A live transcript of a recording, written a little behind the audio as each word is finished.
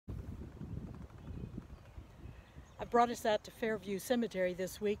brought us out to Fairview Cemetery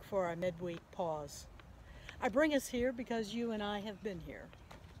this week for our midweek pause. I bring us here because you and I have been here.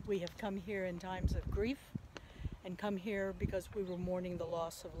 We have come here in times of grief and come here because we were mourning the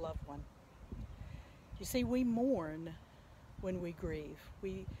loss of a loved one. You see, we mourn when we grieve.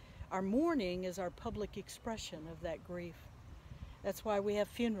 Our mourning is our public expression of that grief. That's why we have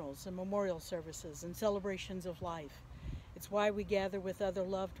funerals and memorial services and celebrations of life. It's why we gather with other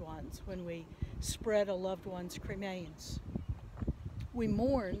loved ones when we spread a loved one's cremains. We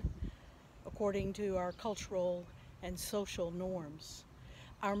mourn according to our cultural and social norms.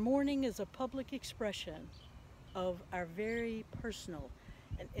 Our mourning is a public expression of our very personal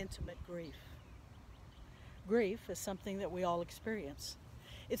and intimate grief. Grief is something that we all experience.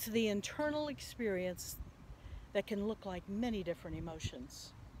 It's the internal experience that can look like many different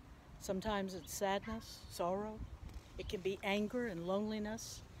emotions. Sometimes it's sadness, sorrow. It can be anger and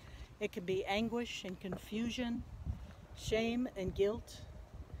loneliness. It can be anguish and confusion, shame and guilt.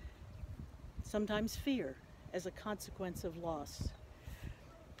 Sometimes fear as a consequence of loss.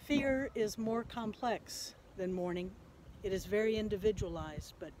 Fear is more complex than mourning. It is very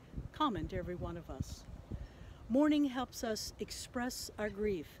individualized, but common to every one of us. Mourning helps us express our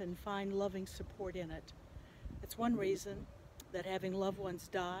grief and find loving support in it. It's one reason that having loved ones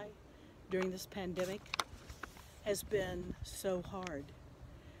die during this pandemic has been so hard.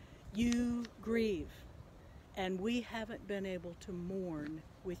 You grieve, and we haven't been able to mourn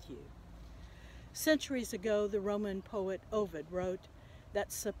with you. Centuries ago, the Roman poet Ovid wrote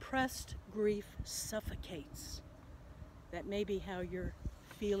that suppressed grief suffocates. That may be how you're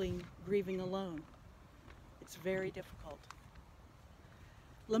feeling grieving alone. It's very difficult.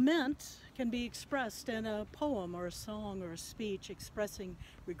 Lament can be expressed in a poem or a song or a speech expressing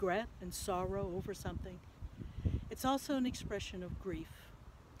regret and sorrow over something. It's also an expression of grief.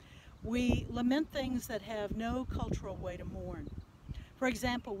 We lament things that have no cultural way to mourn. For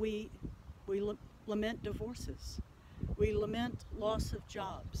example, we lament divorces. We lament loss of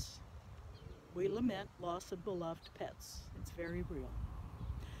jobs. We lament loss of beloved pets. It's very real.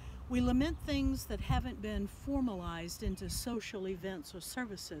 We lament things that haven't been formalized into social events or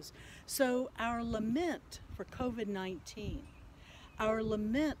services. So our lament for COVID-19, our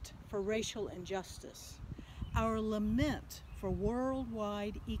lament for racial injustice, our lament for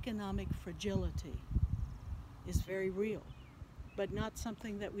worldwide economic fragility is very real, but not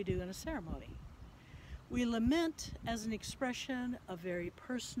something that we do in a ceremony. We lament as an expression of very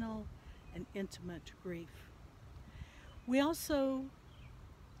personal and intimate grief. We also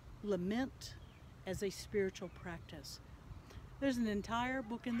lament as a spiritual practice. There's an entire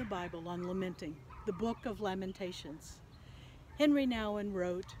book in the Bible on lamenting, the Book of Lamentations. Henry Nouwen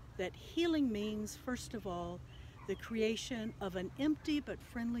wrote that healing means, first of all, the creation of an empty but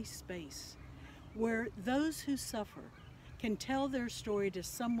friendly space where those who suffer can tell their story to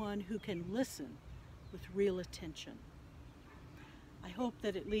someone who can listen with real attention. I hope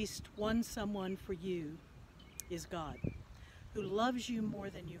that at least one someone for you is God, who loves you more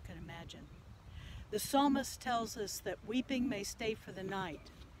than you can imagine. The psalmist tells us that weeping may stay for the night,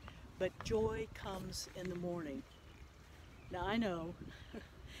 but joy comes in the morning. Now I know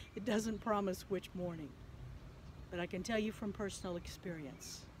it doesn't promise which morning, but I can tell you from personal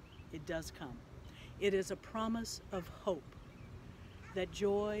experience, it does come. It is a promise of hope that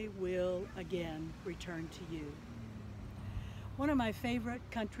joy will again return to you. One of my favorite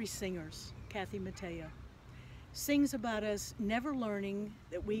country singers, Connie McNeill, sings about us never learning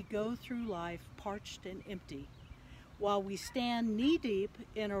that we go through life parched and empty while we stand knee-deep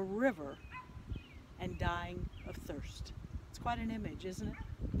in a river and dying of thirst. It's quite an image, isn't it?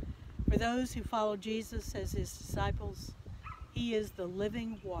 For those who follow Jesus as his disciples, he is the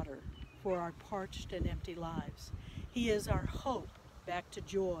living water for our parched and empty lives. He is our hope back to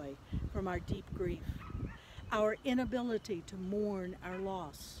joy from our deep grief, our inability to mourn our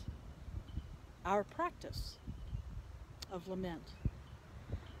loss, our practice of lament.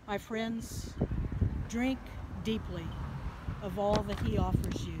 My friends, drink deeply of all that he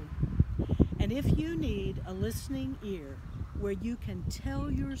offers you. And if you need a listening ear where you can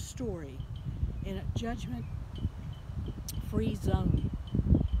tell your story in a judgment-free zone,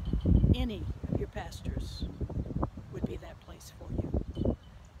 any of your pastors would be that place for you.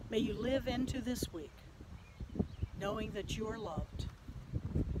 May you live into this week knowing that you are loved,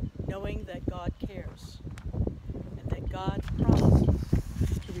 knowing that God cares, and that God promises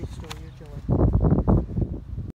to restore your joy.